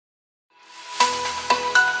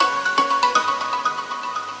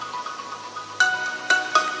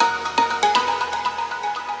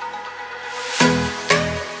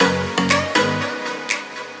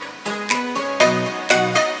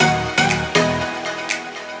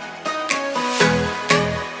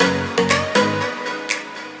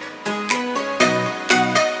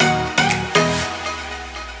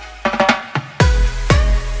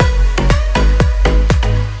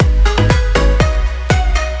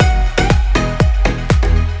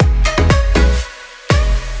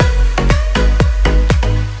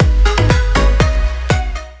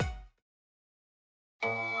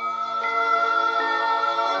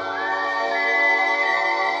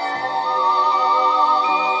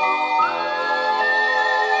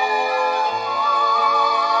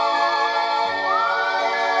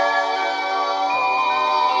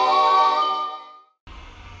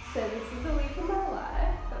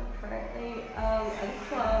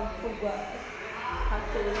for work. How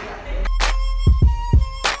cool is that?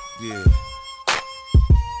 Yeah.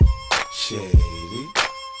 Shady.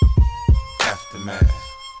 Aftermath.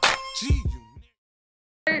 Gee,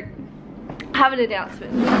 I have an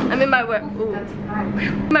announcement. I'm in my work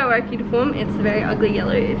uniform. It's very ugly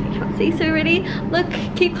yellow if you can't see so already. Look,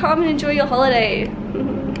 keep calm and enjoy your holiday.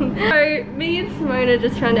 So me and Simona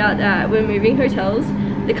just found out that we're moving hotels.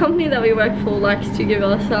 The company that we work for likes to give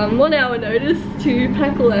us 1 hour notice to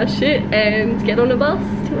pack all our shit and get on a bus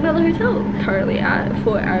to another hotel. Currently at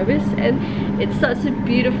Fort Erebus, and it's such a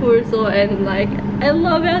beautiful resort, and like I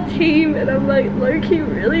love our team, and I'm like low-key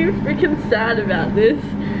really freaking sad about this.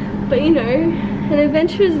 But you know, an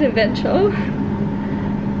adventure is an adventure.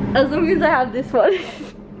 As long as I have this one.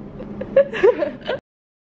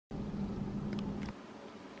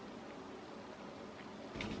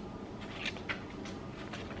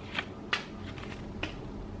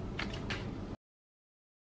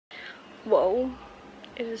 Whoa,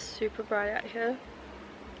 it is super bright out here.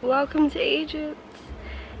 Welcome to Egypt.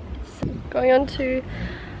 It's going on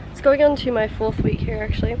to my 4th week here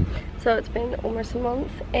actually. So it's been almost a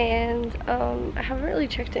month, and I haven't really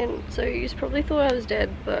checked in, so you probably thought I was dead,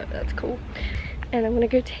 but that's cool. And I'm gonna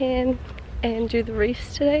go tan and do the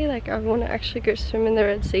reefs today. Like I want to actually go swim in the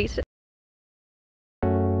Red Sea today.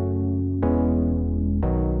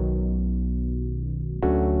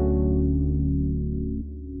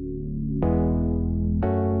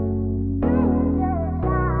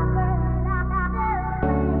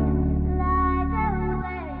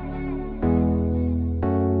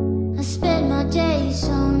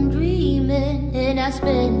 I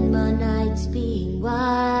spend my nights being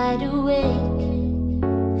wide awake,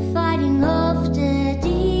 fighting off the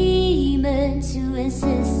demons who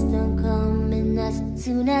insist on coming as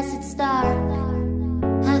soon as it's dark.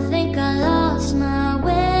 I think I lost my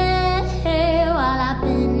way while I've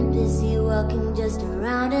been busy walking just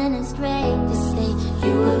around in a straight. To say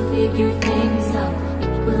you will figure things out,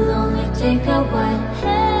 it will only take a while.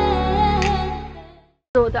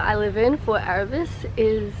 The resort that I live in, Fort Erebus,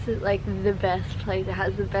 is like the best place. It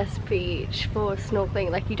has the best beach for snorkeling.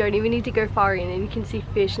 Like you don't even need to go far in, and you can see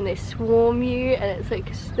fish and they swarm you, and it's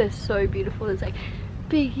like they're so beautiful. There's like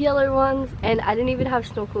big yellow ones, and I didn't even have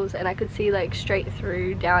snorkels, and I could see like straight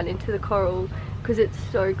through down into the coral because it's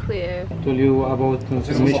so clear. I told you about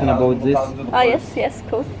information about this. Oh yes,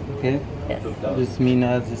 cool. Okay. Yes. This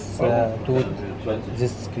Mina, this tooth,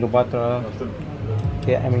 this Cleopatra.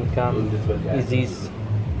 Okay, American is this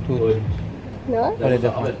tooth. No? Very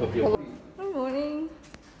different. Good morning.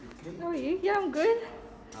 How are you? Yeah, I'm good.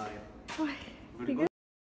 Hi. You good?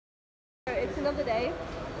 It's another day,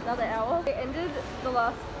 another hour. We ended the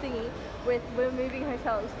last thingy with we're moving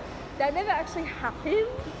hotels. That never actually happened,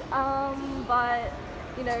 but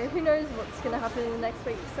you know, who knows what's going to happen in the next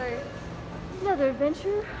week. So another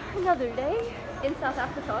adventure, another day in South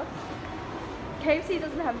Africa. KFC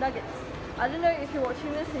doesn't have nuggets. I don't know if you're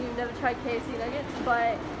watching this and you've never tried KFC nuggets,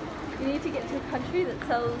 but you need to get to a country that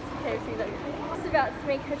sells KFC nuggets. I was about to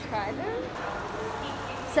make her try them.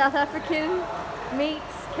 South African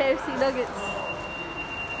meats KFC nuggets.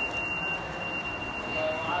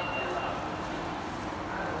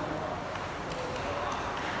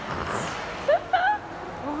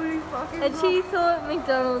 And she thought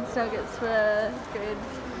McDonald's nuggets were good.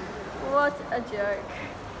 What a joke.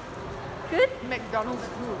 Good? McDonald's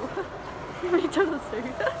who? McDonald's too.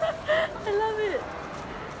 I love it.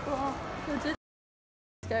 Wow. Legit.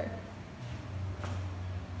 Let's go.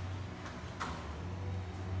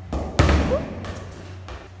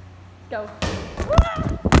 Go.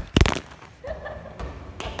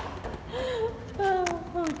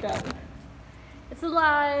 Oh god. It's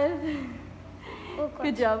alive.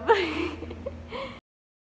 Good job.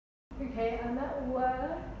 Okay, I'm at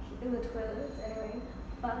work in the toilets anyway.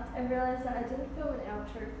 But I realised that I didn't film an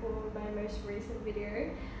outro for my most recent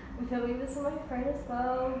video. I'm filming this on my phone as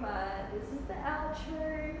well, but this is the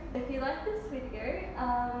outro. If you like this video,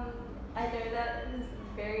 I know that it is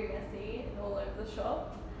very messy and all over the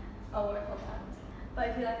shop. I'll work on that. But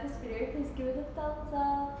if you like this video, please give it a thumbs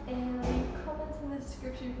up and leave comments in the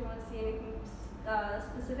description if you want to see anything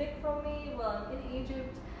specific from me while I'm in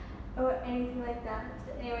Egypt or anything like that.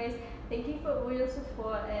 Anyways, thank you for all your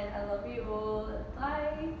support, and I love you all.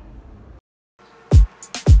 Bye!